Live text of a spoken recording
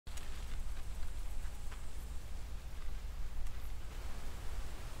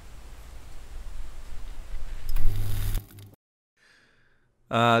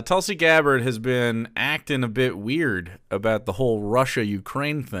Tulsi Gabbard has been acting a bit weird about the whole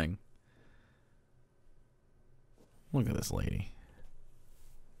Russia-Ukraine thing. Look at this lady.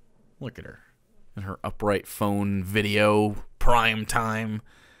 Look at her. And her upright phone video, prime time.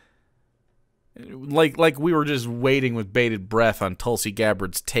 Like we were just waiting with bated breath on Tulsi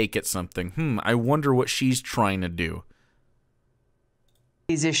Gabbard's take at something. I wonder what she's trying to do.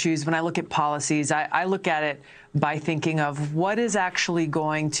 These issues, when I look at policies, I look at it by thinking of what is actually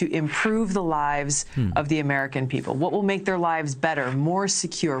going to improve the lives of the American people, what will make their lives better, more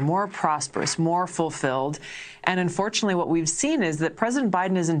secure, more prosperous, more fulfilled. And unfortunately, what we've seen is that President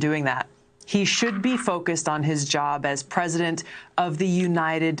Biden isn't doing that. He should be focused on his job as president of the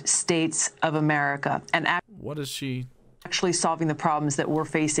United States of America and what is she actually solving the problems that we're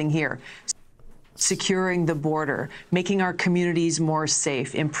facing here. Securing the border, making our communities more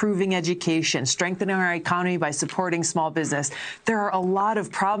safe, improving education, strengthening our economy by supporting small business. There are a lot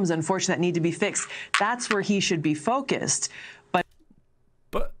of problems, unfortunately, that need to be fixed. That's where he should be focused.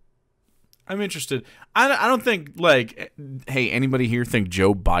 But I'm interested. I don't think, like, hey, anybody here think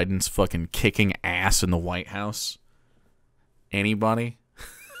Joe Biden's fucking kicking ass in the White House? Anybody?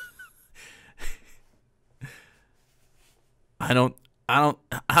 I don't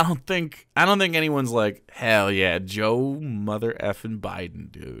think anyone's like, hell yeah, Joe mother effing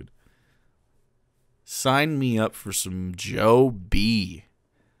Biden, dude. Sign me up for some Joe B.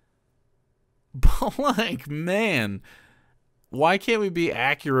 But like, man, why can't we be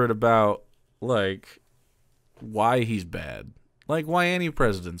accurate about like why he's bad? Like why any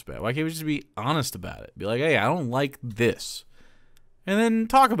president's bad? Why can't we just be honest about it? Be like, hey, I don't like this. And then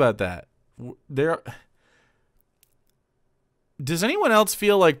talk about that. Does anyone else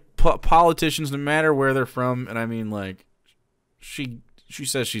feel like politicians, no matter where they're from, and I mean, like, she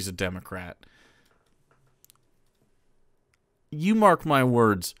says she's a Democrat. You mark my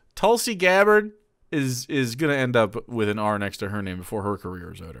words, Tulsi Gabbard is going to end up with an R next to her name before her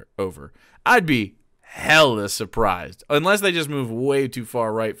career is over. I'd be hella surprised, unless they just move way too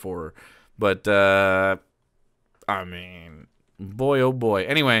far right for her. But, I mean, boy, oh boy.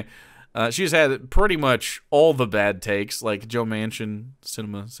 Anyway, she's had pretty much all the bad takes, like Joe Manchin,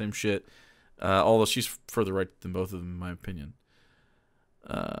 Cinema, same shit. Although she's further right than both of them, in my opinion.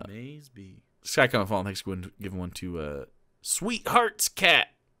 Maizelbub. Sky Come Fallen, thanks for giving one to Sweetheart's Cat.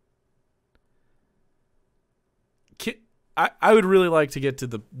 I would really like to get to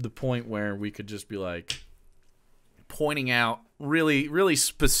the point where we could just be like pointing out really, really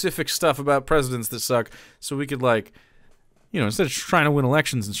specific stuff about presidents that suck, so we could like, you know, instead of trying to win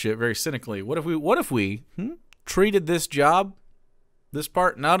elections and shit very cynically, what if we treated this job, this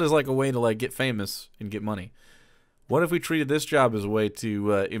part, not as like a way to like get famous and get money? What if we treated this job as a way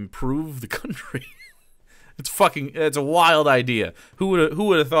to improve the country? It's a wild idea. Who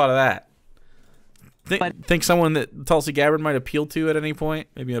would have thought of that? Think someone that Tulsi Gabbard might appeal to at any point?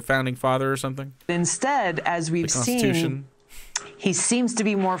 Maybe a founding father or something? Instead, as we've seen, he seems to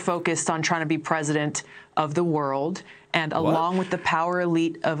be more focused on trying to be president of the world, and along with the power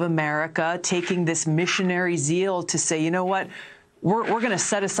elite of America, taking this missionary zeal to say, you know what, we're going to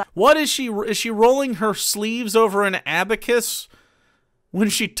set aside. What is she? Is she rolling her sleeves over an abacus when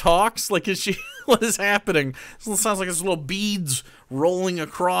she talks? Like, is she? What is happening? It sounds like it's little beads rolling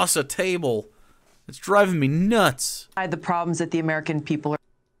across a table. It's driving me nuts. The problems that the American people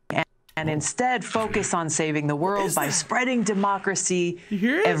are, and instead focus on saving the world by spreading democracy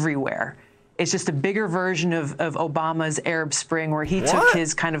everywhere. It's just a bigger version of Obama's Arab Spring, where he took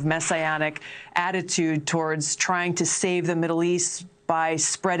his kind of messianic attitude towards trying to save the Middle East by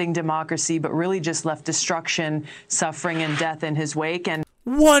spreading democracy, but really just left destruction, suffering, and death in his wake. And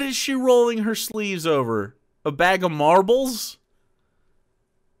what is she rolling her sleeves over? A bag of marbles?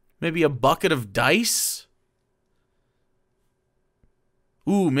 Maybe a bucket of dice?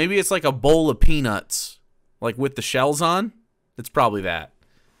 Ooh, maybe it's like a bowl of peanuts, like with the shells on? It's probably that.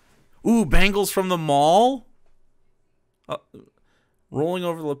 Ooh, bangles from the mall? Rolling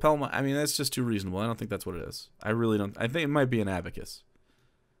over the lapel. I mean, that's just too reasonable. I don't think that's what it is. I really don't. I think it might be an abacus.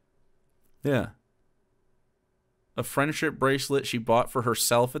 Yeah. A friendship bracelet she bought for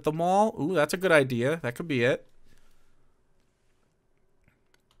herself at the mall? Ooh, that's a good idea. That could be it.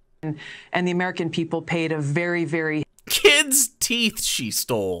 And the American people paid a very, very... Kids' teeth she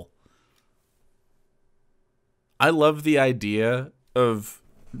stole. I love the idea of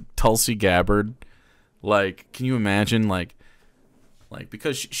Tulsi Gabbard. Like, can you imagine, like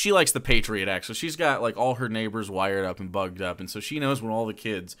because she likes the Patriot Act, so she's got, like, all her neighbors wired up and bugged up, and so she knows when all the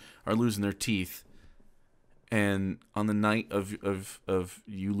kids are losing their teeth. And on the night of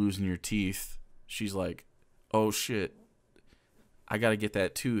you losing your teeth, she's like, oh, shit. I got to get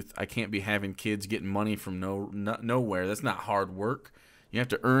that tooth. I can't be having kids getting money from nowhere. That's not hard work. You have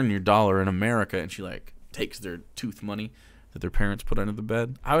to earn your dollar in America. And she like takes their tooth money that their parents put under the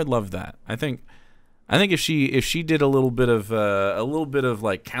bed. I would love that. I think if she did a little bit of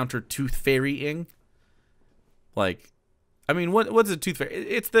like counter tooth fairying, like, I mean, what's a tooth fairy?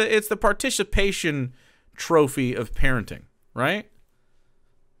 It's the participation trophy of parenting, right?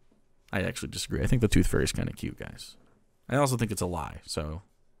 I actually disagree. I think the tooth fairy is kind of cute, guys. I also think it's a lie. So,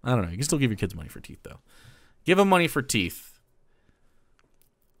 I don't know. You can still give your kids money for teeth, though. Give them money for teeth.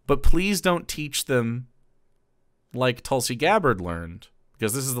 But please don't teach them like Tulsi Gabbard learned,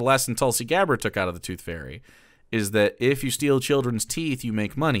 because this is the lesson Tulsi Gabbard took out of the tooth fairy, is that if you steal children's teeth, you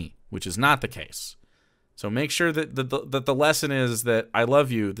make money, which is not the case. So make sure that the lesson is that I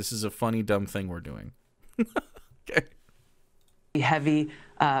love you. This is a funny, dumb thing we're doing. Okay. Heavy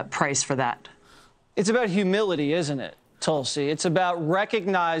price for that. It's about humility, isn't it, Tulsi? It's about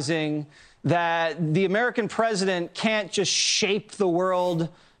recognizing that the American president can't just shape the world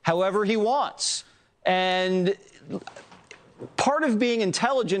however he wants. And part of being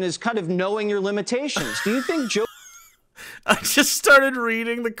intelligent is kind of knowing your limitations. Do you think Joe... I just started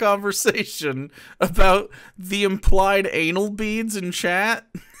reading the conversation about the implied anal beads in chat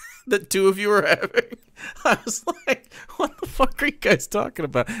that two of you were having. I was like, what the fuck are you guys talking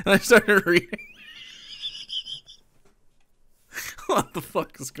about? And I started reading. What the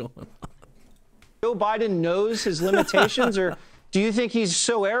fuck is going on? Joe Biden knows his limitations, or do you think he's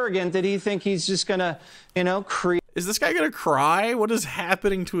so arrogant that he think he's just going to, you know, create... Is this guy going to cry? What is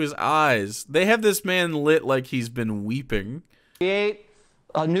happening to his eyes? They have this man lit like he's been weeping. Create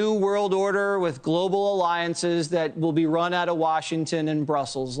a new world order with global alliances that will be run out of Washington and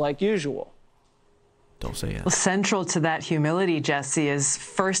Brussels like usual. Don't say it. Well, central to that humility, Jesse, is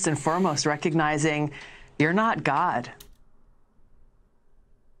first and foremost recognizing you're not God.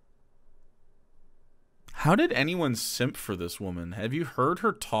 How did anyone simp for this woman? Have you heard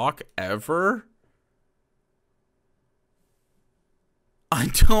her talk ever? I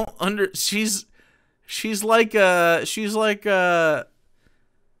don't she's like you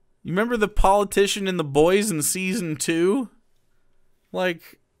remember the politician in The Boys in season 2?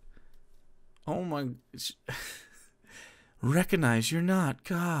 Like, oh my, recognize you're not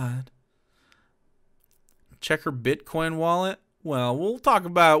God. Check her Bitcoin wallet. Well, we'll talk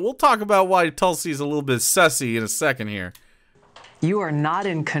about why Tulsi's a little bit sussy in a second here. You are not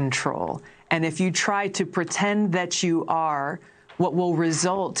in control. And if you try to pretend that you are, what will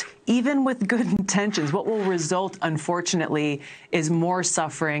result, even with good intentions, what will result, unfortunately, is more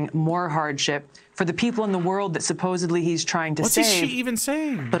suffering, more hardship for the people in the world that supposedly he's trying to save. What's she even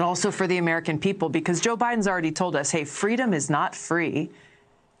saying? But also for the American people, because Joe Biden's already told us, hey, freedom is not free.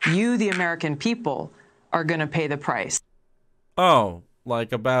 You, the American people, are going to pay the price. Oh,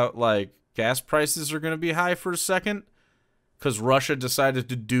 like about like gas prices are going to be high for a second because Russia decided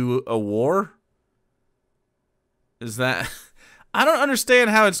to do a war? Is that... I don't understand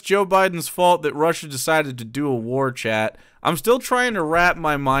how it's Joe Biden's fault that Russia decided to do a war, chat. I'm still trying to wrap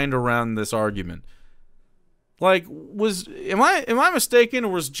my mind around this argument. Like, am I mistaken,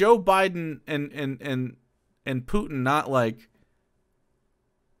 or was Joe Biden and Putin not like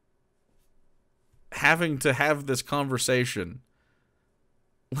having to have this conversation?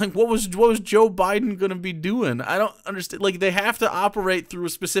 Like, what was Joe Biden going to be doing? I don't understand. Like, they have to operate through a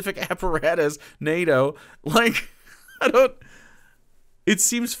specific apparatus, NATO. Like, I don't... It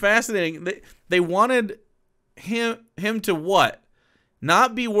seems fascinating. They wanted him to what?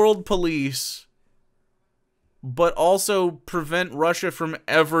 Not be world police, but also prevent Russia from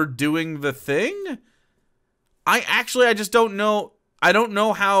ever doing the thing? I just don't know. I don't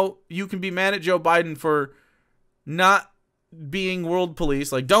know how you can be mad at Joe Biden for not being world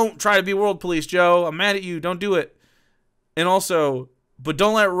police. Like, don't try to be world police, Joe. I'm mad at you. Don't do it. And also, but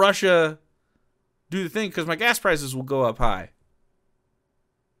don't let Russia do the thing because my gas prices will go up high.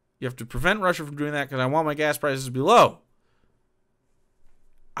 You have to prevent Russia from doing that because I want my gas prices to be low.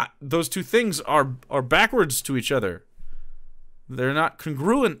 Those two things are backwards to each other. They're not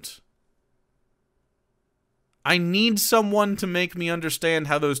congruent. I need someone to make me understand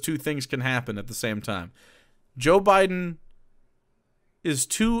how those two things can happen at the same time. Joe Biden is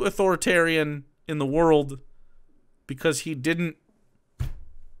too authoritarian in the world because he didn't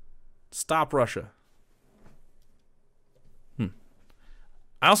stop Russia.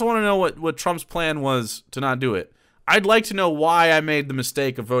 I also want to know what Trump's plan was to not do it. I'd like to know why I made the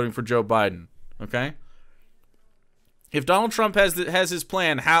mistake of voting for Joe Biden, okay? If Donald Trump has his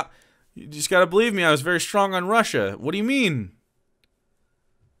plan, how... You just got to believe me, I was very strong on Russia. What do you mean?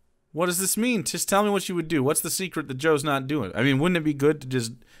 What does this mean? Just tell me what you would do. What's the secret that Joe's not doing? I mean, wouldn't it be good to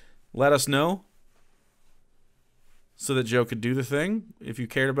just let us know so that Joe could do the thing if you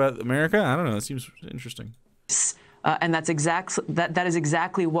cared about America? I don't know. It seems interesting. And that is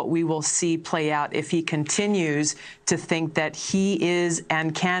exactly what we will see play out if he continues to think that he is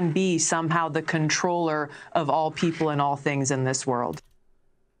and can be somehow the controller of all people and all things in this world.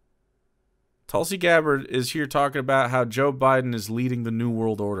 Tulsi Gabbard is here talking about how Joe Biden is leading the New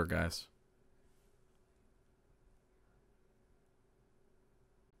World Order, guys.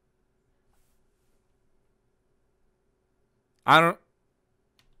 I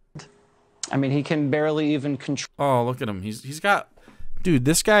mean, he can barely even control. Oh, look at him. He's got, dude,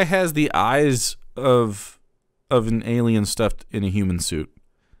 this guy has the eyes of an alien stuffed in a human suit.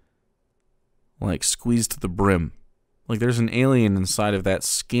 Like squeezed to the brim. Like there's an alien inside of that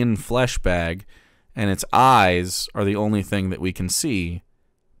skin flesh bag, and its eyes are the only thing that we can see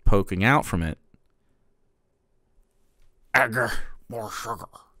poking out from it. Agar, more sugar.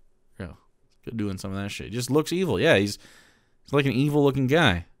 Yeah, good doing some of that shit. He just looks evil. Yeah, he's like an evil looking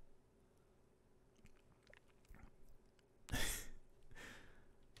guy.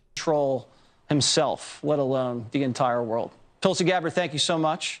 Control himself, let alone the entire world. Tulsi Gabbard, thank you so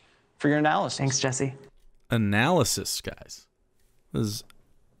much for your analysis. Thanks, Jesse. Analysis, guys. This is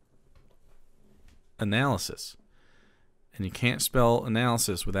analysis. And you can't spell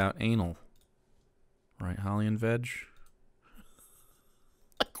analysis without anal. Right, Holly and Veg?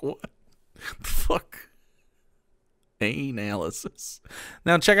 Like, what the fuck? Analysis.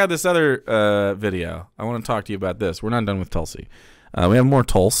 Now, check out this other video. I want to talk to you about this. We're not done with Tulsi. We have more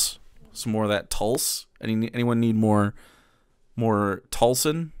Tulse. Some more of that Tulse. Anyone need more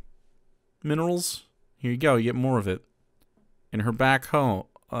Tulsin minerals? Here you go. You get more of it in her back home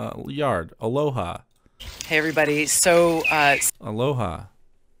yard. Aloha. Hey everybody. So Aloha.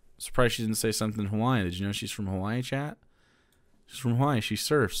 Surprised she didn't say something in Hawaiian. Did you know she's from Hawaii, chat? She's from Hawaii. She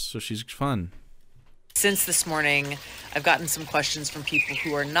surfs, so she's fun. Since this morning, I've gotten some questions from people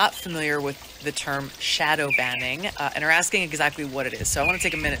who are not familiar with the term shadow banning and are asking exactly what it is. So I want to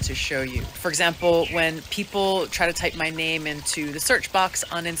take a minute to show you. For example, when people try to type my name into the search box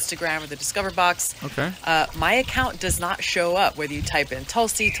on Instagram or the Discover box, okay, my account does not show up. Whether you type in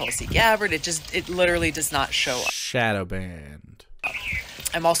Tulsi Gabbard, it literally does not show up. Shadow banned.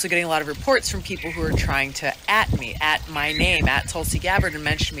 I'm also getting a lot of reports from people who are trying to at my name, at Tulsi Gabbard, and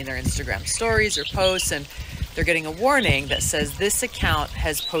mention me in their Instagram stories or posts, and they're getting a warning that says this account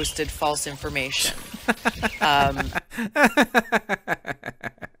has posted false information.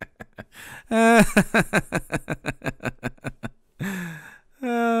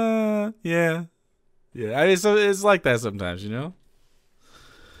 Yeah. I mean, so it's like that sometimes, you know?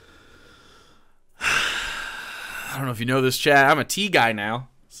 I don't know if you know this, chat. I'm a tea guy now,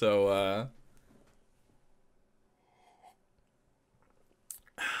 so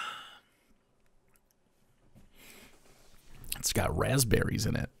it's got raspberries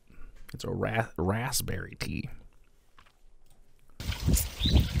in it. It's a raspberry tea.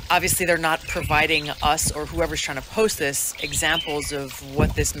 Obviously, they're not providing us or whoever's trying to post this examples of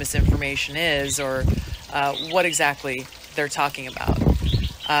what this misinformation is or what exactly they're talking about.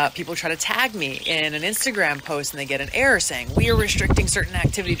 People try to tag me in an Instagram post and they get an error saying, we are restricting certain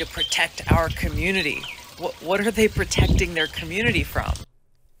activity to protect our community. What are they protecting their community from?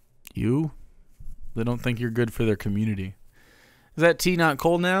 You? They don't think you're good for their community. Is that tea not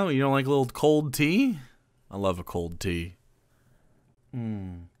cold now? You don't like a little cold tea? I love a cold tea.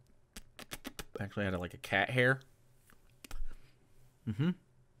 Actually, I had like a cat hair.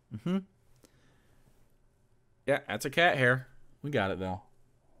 Yeah, that's a cat hair. We got it though.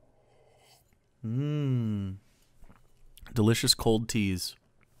 Delicious cold teas.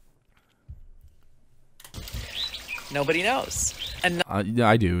 Nobody knows. Yeah,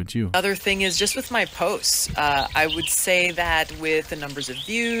 I do. It's you. Another thing is just with my posts, I would say that with the numbers of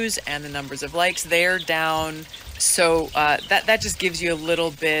views and the numbers of likes, they're down. So that just gives you a little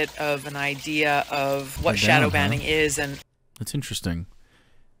bit of an idea of what shadow banning is. And it's interesting.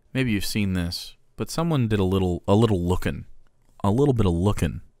 Maybe you've seen this, but someone did a little looking. A little bit of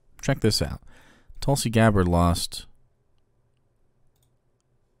looking. Check this out. Tulsi Gabbard lost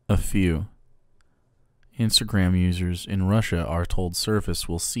a few. Instagram users in Russia are told service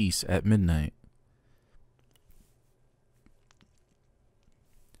will cease at midnight.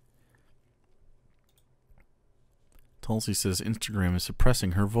 Tulsi says Instagram is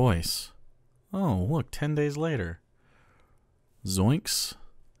suppressing her voice. Oh, look, 10 days later. Zoinks.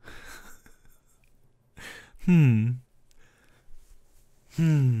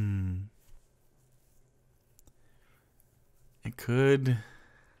 It could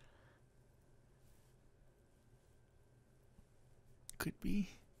could be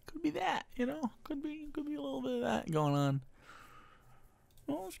that, you know, could be a little bit of that going on.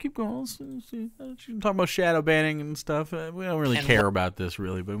 Well, let's keep going. Let's see. Talk about shadow banning and stuff. We don't really care about this,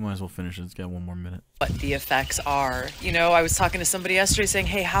 really, but we might as well finish it. It's got 1 more minute. What the effects are. You know, I was talking to somebody yesterday saying,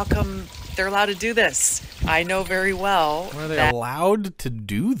 hey, how come they're allowed to do this? I know very well. Are they allowed to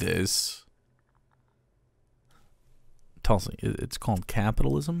do this? Tulsi, it's called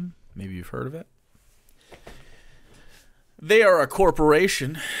capitalism. Maybe you've heard of it. They are a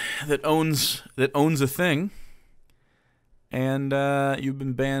corporation that owns a thing. And you've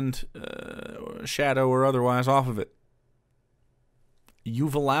been banned, shadow or otherwise, off of it.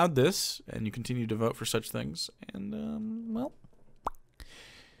 You've allowed this, and you continue to vote for such things. And, well,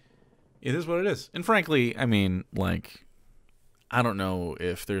 it is what it is. And frankly, I mean, like, I don't know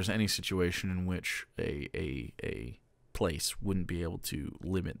if there's any situation in which a place wouldn't be able to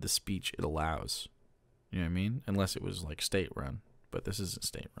limit the speech it allows. You know what I mean? Unless it was, like, state-run. But this isn't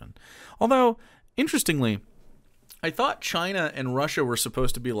state-run. Although, interestingly, I thought China and Russia were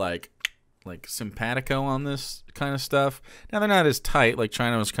supposed to be like simpatico on this kind of stuff. Now, they're not as tight. Like,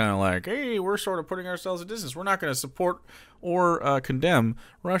 China was kind of like, hey, we're sort of putting ourselves at distance. We're not going to support or condemn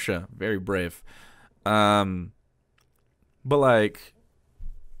Russia. Very brave. But, like,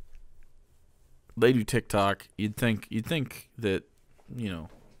 they do TikTok. You'd think that, you know,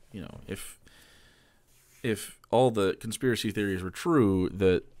 if all the conspiracy theories were true,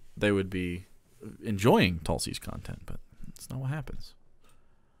 that they would be enjoying Tulsi's content, but that's not what happens.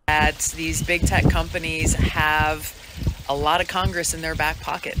 That these big tech companies have a lot of Congress in their back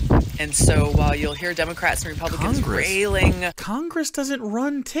pocket. And so while you'll hear Democrats and Republicans railing... Congress doesn't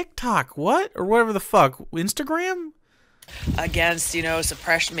run TikTok, what? Or whatever the fuck, Instagram? Against, you know,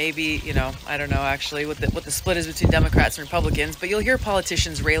 suppression, maybe, you know, I don't know actually what the split is between Democrats and Republicans, but you'll hear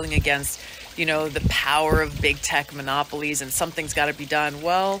politicians railing against, you know, the power of big tech monopolies and something's got to be done.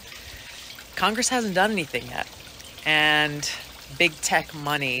 Well, Congress hasn't done anything yet, and big tech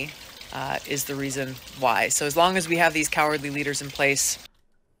money is the reason why. So as long as we have these cowardly leaders in place...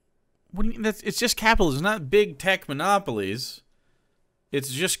 What do you mean? It's just capitalism, not big tech monopolies. It's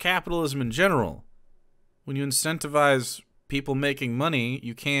just capitalism in general. When you incentivize people making money,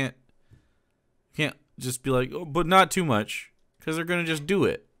 you can't just be like, oh, but not too much, because they're going to just do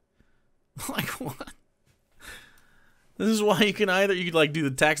it. Like, what? This is why you could like do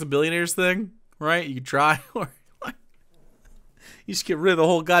the tax the billionaires thing, right? You could try, or like, you just get rid of the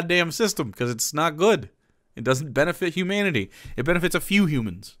whole goddamn system because it's not good. It doesn't benefit humanity. It benefits a few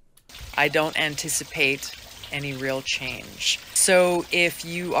humans. I don't anticipate any real change. So if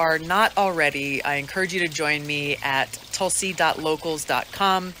you are not already, I encourage you to join me at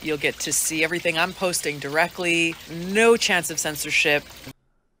tulsi.locals.com. You'll get to see everything I'm posting directly. No chance of censorship.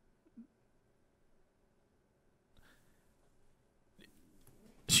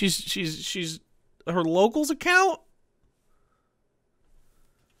 She's her locals account?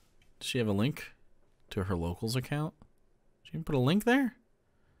 Does she have a link to her locals account? She can put a link there?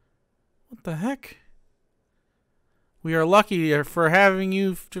 What the heck? We are lucky for having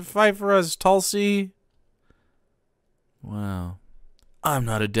you to fight for us, Tulsi. Wow. I'm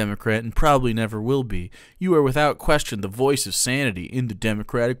not a Democrat and probably never will be. You are without question the voice of sanity in the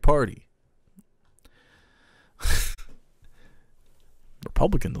Democratic Party.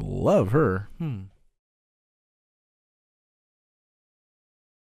 Republicans love her.